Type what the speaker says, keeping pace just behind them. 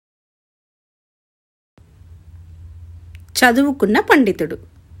చదువుకున్న పండితుడు,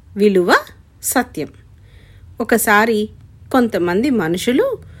 విలువ సత్యం. ఒకసారి కొంతమంది మనుషులు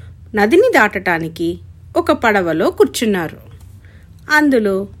నదిని దాటటానికి ఒక పడవలో కూర్చున్నారు.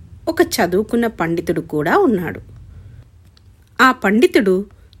 అందులో ఒక చదువుకున్న పండితుడు కూడా ఉన్నాడు. ఆ పండితుడు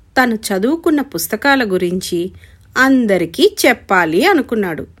తను చదువుకున్న పుస్తకాల గురించి అందరికీ చెప్పాలి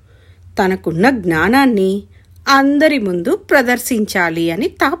అనుకున్నాడు. తనకున్న జ్ఞానాన్ని అందరి ముందు ప్రదర్శించాలి అని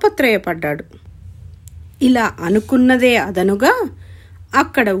తాపత్రయపడ్డాడు. ఇలా అనుకున్నదే అదనుగా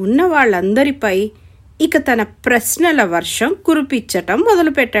అక్కడ ఉన్న వాళ్ళందరిపై ఇక తన ప్రశ్నల వర్షం కురిపించటం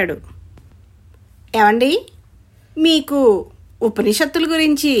మొదలుపెట్టాడు. ఏమండి, మీకు ఉపనిషత్తుల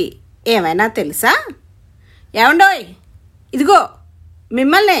గురించి ఏమైనా తెలుసా? ఏమండోయ్, ఇదిగో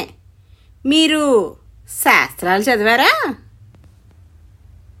మిమ్మల్నే, మీరు శాస్త్రాలు చదివారా?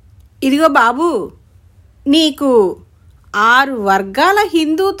 ఇదిగో బాబు, నీకు 6 వర్గాల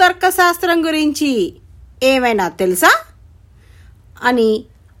హిందూ తర్కశాస్త్రం గురించి ఏమైనా తెలుసా అని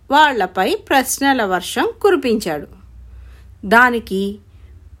వాళ్లపై ప్రశ్నల వర్షం కురిపించాడు. దానికి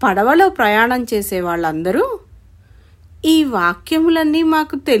పడవలో ప్రయాణం చేసే వాళ్ళందరూ, ఈ వాక్యములన్నీ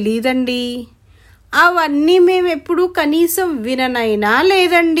మాకు తెలీదండి, అవన్నీ మేమెప్పుడూ కనీసం విననైనా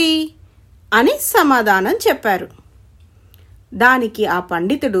లేదండి అని సమాధానం చెప్పారు. దానికి ఆ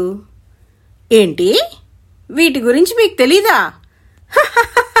పండితుడు, ఏంటి, వీటి గురించి మీకు తెలీదా?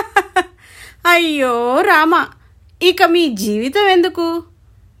 అయ్యో రామ, ఇక మీ జీవితం ఎందుకు,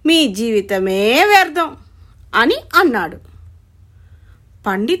 మీ జీవితమే వ్యర్థం అని అన్నాడు.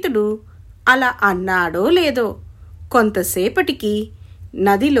 పండితుడు అలా అన్నాడో లేదో కొంతసేపటికి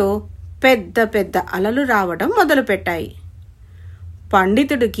నదిలో పెద్ద పెద్ద అలలు రావడం మొదలుపెట్టాయి.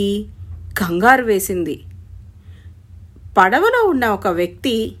 పండితుడికి కంగారు వేసింది. పడవలో ఉన్న ఒక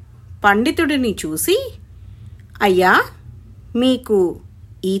వ్యక్తి పండితుడిని చూసి, అయ్యా, మీకు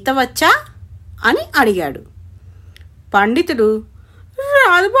ఈత వచ్చా అని అడిగాడు. పండితుడు,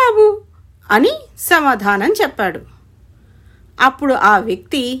 రాదు బాబు అని సమాధానం చెప్పాడు. అప్పుడు ఆ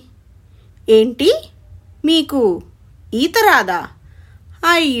వ్యక్తి, ఏంటి, మీకు ఈత రాదా?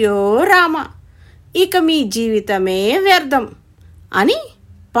 అయ్యో రామ, ఇక మీ జీవితమే వ్యర్థం అని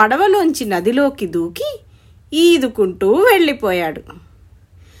పడవలోంచి నదిలోకి దూకి ఈదుకుంటూ వెళ్ళిపోయాడు.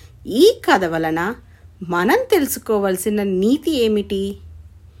 ఈ కథ వలన మనం తెలుసుకోవలసిన నీతి ఏమిటి?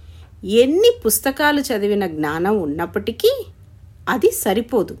 ఎన్ని పుస్తకాలు చదివిన జ్ఞానం ఉన్నప్పటికీ అది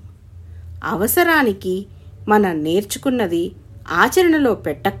సరిపోదు. అవసరానికి మనం నేర్చుకున్నది ఆచరణలో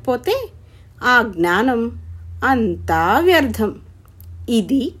పెట్టకపోతే ఆ జ్ఞానం అంతా వ్యర్థం.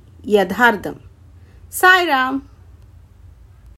 ఇది యథార్థం. సాయిరామ్.